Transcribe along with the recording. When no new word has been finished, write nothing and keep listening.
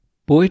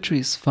Poetry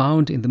is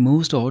found in the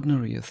most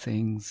ordinary of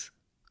things,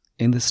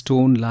 in the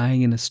stone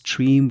lying in a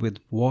stream with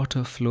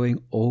water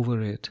flowing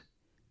over it,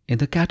 in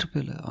the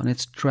caterpillar on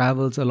its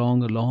travels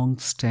along a long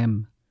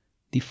stem,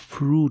 the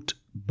fruit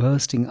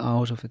bursting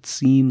out of its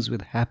seams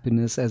with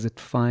happiness as it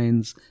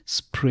finds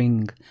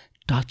spring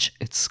touch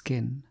its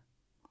skin.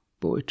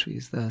 Poetry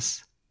is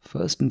thus,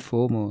 first and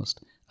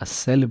foremost, a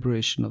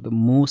celebration of the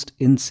most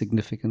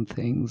insignificant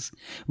things,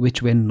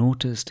 which when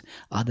noticed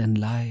are then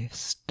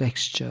life's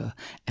texture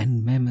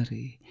and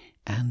memory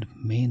and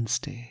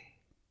mainstay.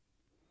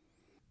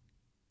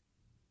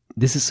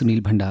 This is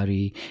Sunil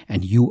Bhandari,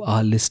 and you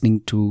are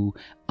listening to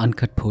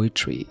Uncut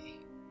Poetry.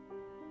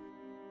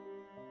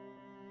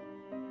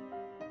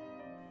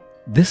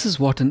 This is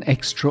what an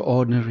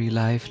extraordinary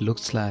life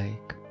looks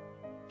like.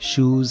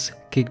 Shoes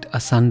kicked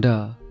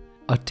asunder,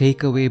 a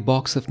takeaway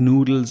box of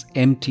noodles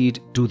emptied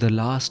to the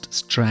last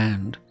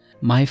strand,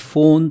 my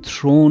phone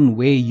thrown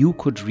where you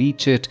could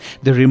reach it,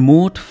 the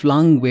remote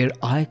flung where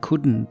I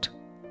couldn't,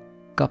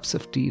 cups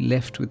of tea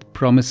left with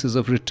promises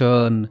of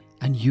return,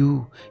 and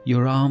you,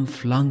 your arm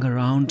flung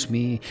around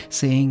me,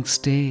 saying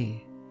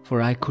stay,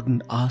 for I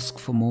couldn't ask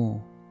for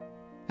more.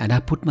 And I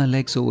put my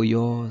legs over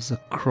yours, a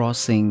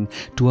crossing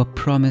to a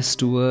promise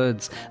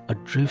towards a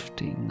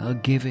drifting, a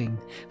giving,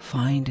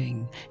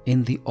 finding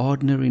in the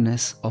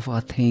ordinariness of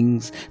our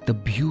things the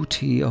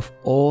beauty of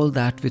all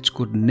that which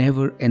could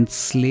never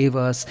enslave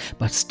us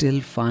but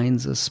still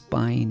finds us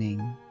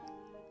pining.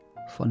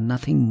 For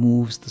nothing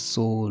moves the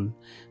soul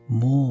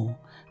more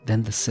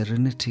than the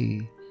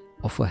serenity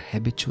of a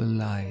habitual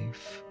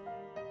life.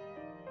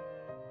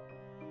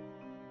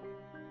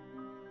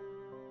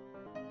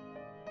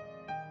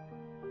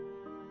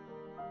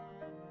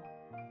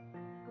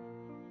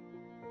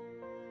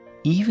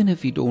 Even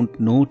if we don't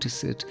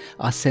notice it,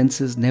 our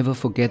senses never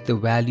forget the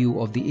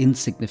value of the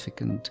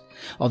insignificant,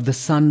 of the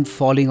sun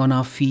falling on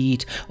our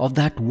feet, of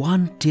that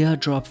one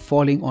teardrop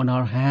falling on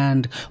our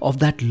hand, of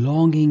that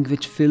longing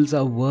which fills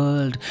our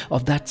world,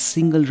 of that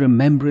single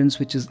remembrance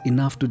which is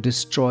enough to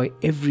destroy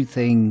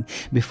everything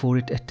before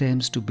it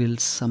attempts to build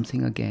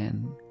something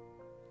again.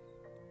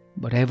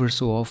 But ever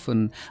so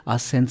often, our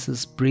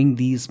senses bring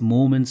these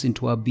moments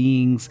into our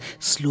beings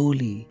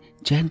slowly,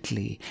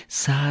 gently,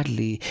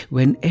 sadly,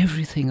 when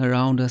everything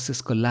around us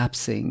is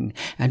collapsing,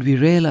 and we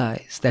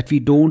realize that we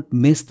don't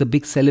miss the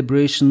big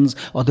celebrations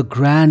or the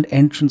grand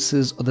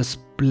entrances or the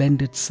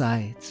splendid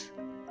sights.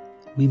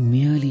 We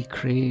merely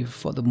crave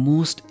for the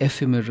most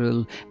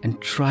ephemeral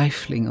and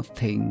trifling of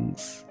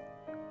things.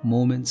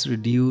 Moments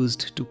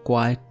reduced to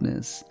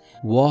quietness,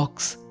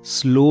 walks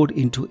slowed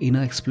into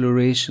inner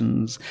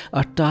explorations,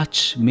 a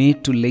touch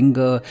made to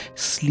linger,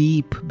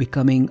 sleep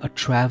becoming a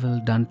travel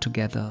done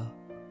together.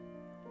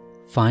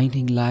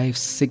 Finding life's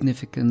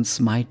significance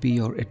might be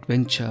your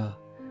adventure,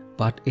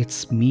 but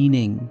its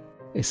meaning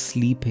is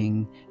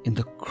sleeping in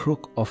the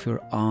crook of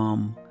your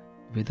arm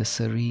with a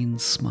serene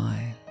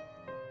smile.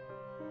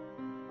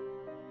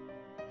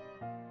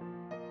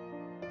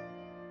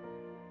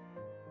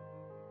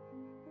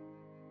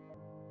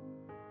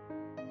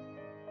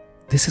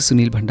 This is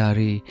Sunil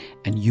Bhandari,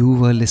 and you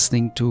were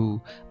listening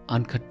to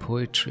Uncut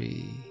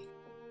Poetry.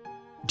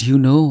 Do you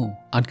know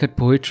Uncut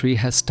Poetry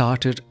has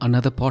started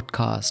another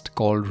podcast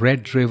called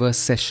Red River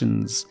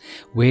Sessions,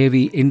 where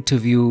we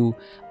interview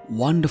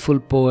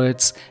wonderful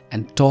poets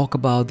and talk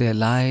about their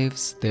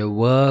lives, their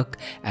work,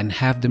 and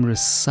have them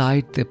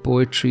recite their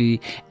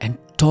poetry and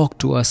talk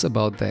to us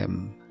about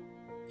them.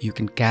 You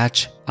can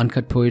catch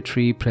Uncut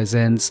Poetry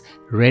presents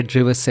Red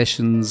River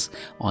Sessions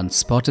on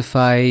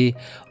Spotify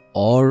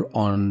or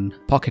on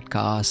Pocket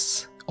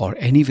Casts or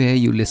anywhere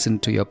you listen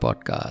to your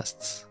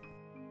podcasts.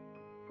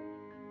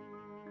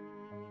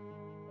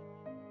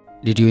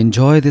 Did you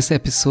enjoy this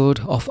episode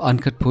of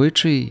Uncut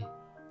Poetry?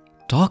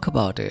 Talk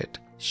about it,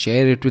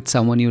 share it with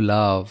someone you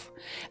love,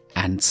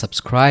 and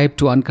subscribe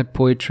to Uncut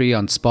Poetry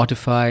on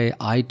Spotify,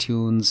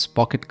 iTunes,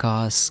 Pocket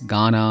Casts,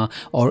 Gaana,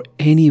 or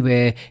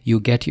anywhere you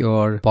get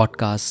your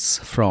podcasts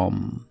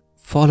from.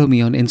 Follow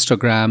me on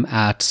Instagram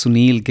at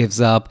Sunil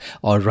Gives Up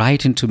or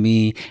write into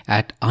me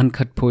at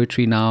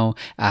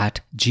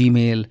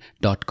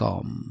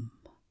uncutpoetrynow@gmail.com.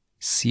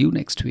 See you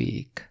next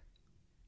week.